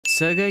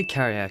Sergei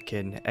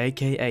Karyakin,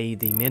 aka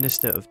the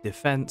Minister of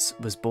Defense,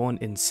 was born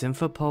in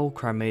Simferopol,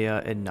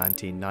 Crimea in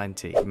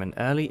 1990. From an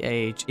early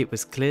age, it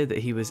was clear that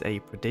he was a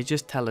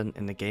prodigious talent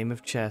in the game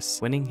of chess,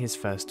 winning his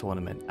first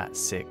tournament at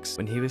 6.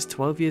 When he was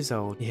 12 years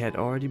old, he had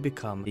already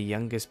become the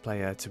youngest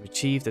player to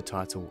achieve the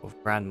title of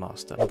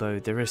Grandmaster, although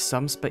there is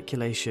some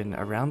speculation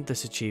around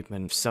this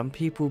achievement, with some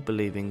people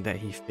believing that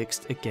he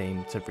fixed a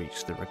game to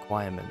reach the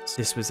requirements.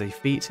 This was a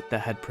feat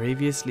that had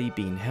previously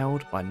been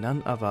held by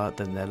none other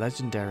than the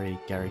legendary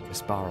Garry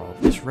Kasparov.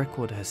 This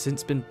record has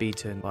since been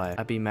beaten by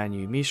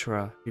Abhimanyu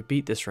Mishra, who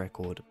beat this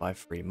record by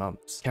 3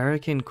 months.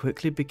 Karyakin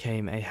quickly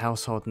became a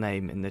household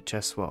name in the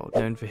chess world,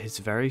 known for his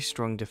very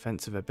strong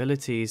defensive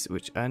abilities,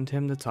 which earned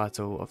him the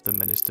title of the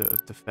Minister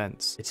of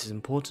Defense. It is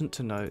important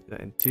to note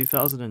that in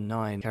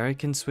 2009,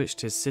 Karyakin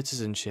switched his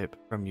citizenship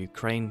from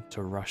Ukraine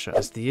to Russia.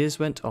 As the years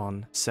went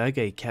on,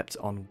 Sergei kept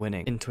on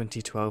winning. In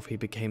 2012, he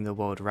became the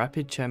World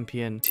Rapid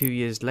Champion. 2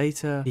 years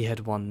later, he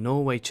had won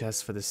Norway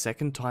Chess for the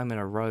second time in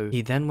a row.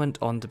 He then went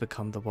on to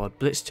become the World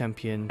Blitz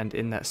Champion, and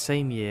in that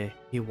same year,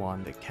 he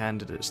won the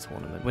Candidates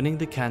tournament. Winning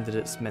the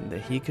Candidates meant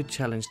that he could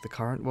challenge the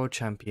current world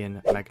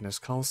champion Magnus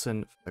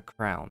Carlsen for the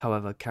crown.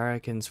 However,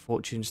 Karyakin's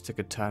fortunes took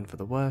a turn for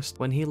the worst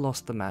when he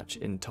lost the match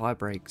in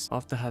tiebreaks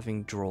after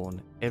having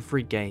drawn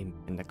every game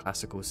in the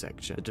classical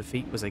section. The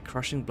defeat was a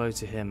crushing blow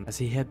to him, as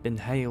he had been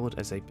hailed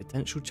as a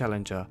potential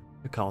challenger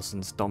for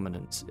Carlsen's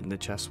dominance in the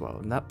chess world.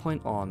 From that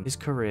point on, his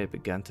career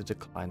began to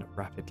decline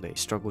rapidly. He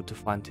struggled to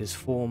find his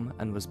form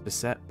and was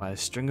beset by a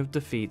string of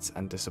defeats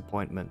and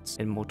disappointments.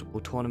 In multiple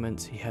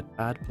tournaments, he had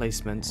bad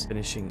placements,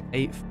 finishing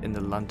 8th in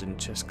the London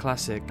Chess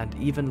Classic and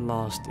even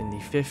last in the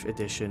 5th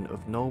edition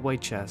of Norway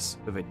Chess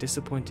with a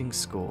disappointing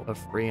score of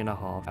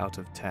 3.5 out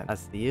of 10.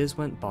 As the years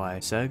went by,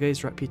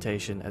 Sergei's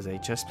reputation as a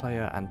chess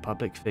player and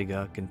public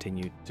figure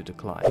continued to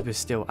decline. He was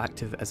still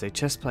active as a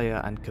chess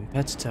player and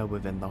competitor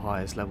within the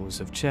highest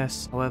levels of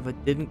chess, however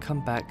didn't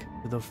come back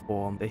to the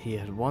form that he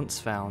had once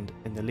found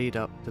in the lead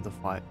up to the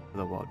fight for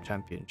the World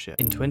Championship.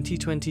 In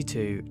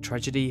 2022,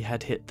 tragedy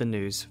had hit the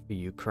news for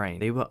Ukraine.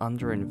 They were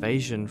under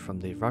invasion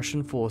from the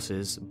Russian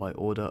forces by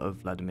order of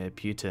Vladimir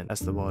Putin, as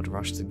the world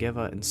rushed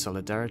together in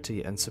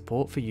solidarity and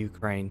support for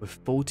Ukraine, with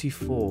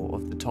 44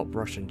 of the top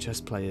Russian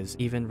chess players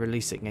even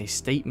releasing a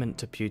statement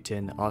to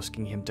Putin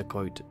asking him to,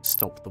 quote,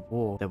 stop the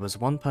war. There was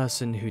one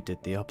person who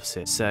did the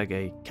opposite,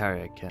 Sergei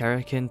Karyakin.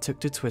 Karyakin took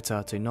to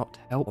Twitter to not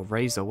help or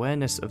raise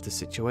awareness of the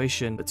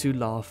situation, but to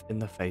laugh in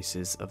the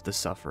faces of the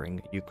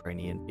suffering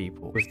Ukrainian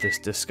people. With this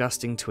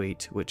disgusting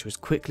tweet, which was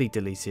quickly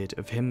deleted,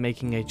 of him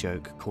making a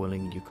joke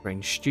calling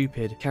Ukraine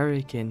stupid,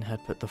 Karyakin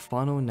had put the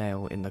final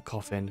nail in the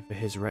coffin for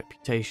his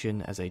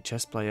reputation as a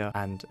chess player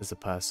and as a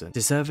person.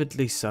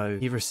 Deservedly so,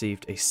 he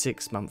received a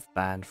 6-month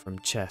ban from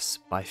chess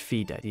by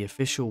FIDE, the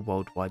official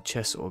worldwide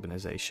chess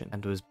organization,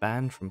 and was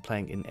banned from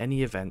playing in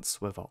any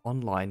events, whether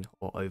online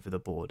or over the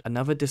board.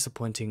 Another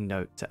disappointing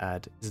note to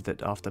add is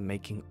that after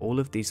making all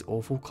of these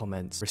awful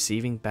comments,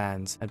 receiving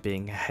bans, and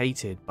being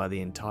hated by the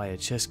entire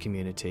chess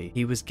community,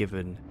 he was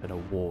given an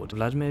award.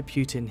 Vladimir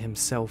Putin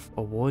himself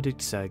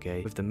awarded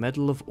Sergei with the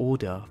Medal of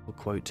Order for,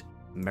 quote,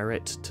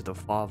 merit to the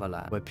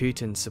fatherland, where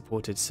Putin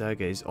supported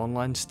Sergei's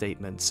online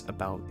statements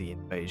about the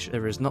invasion.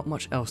 There is not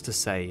much else to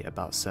say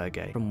about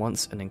Sergei. From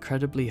once an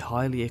incredibly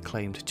highly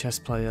acclaimed chess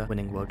player,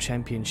 winning world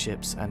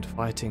championships and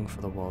fighting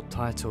for the world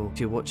title,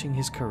 to watching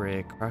his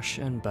career crash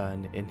and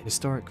burn in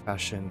historic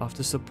fashion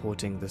after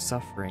supporting the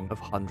suffering of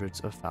hundreds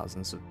of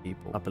thousands of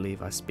people. I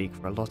believe I speak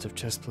for a lot of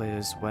chess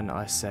players when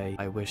I say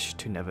I wish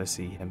to never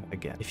see him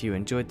again. If you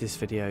enjoyed this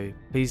video,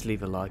 please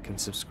leave a like and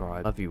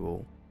subscribe. Love you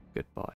all. Goodbye.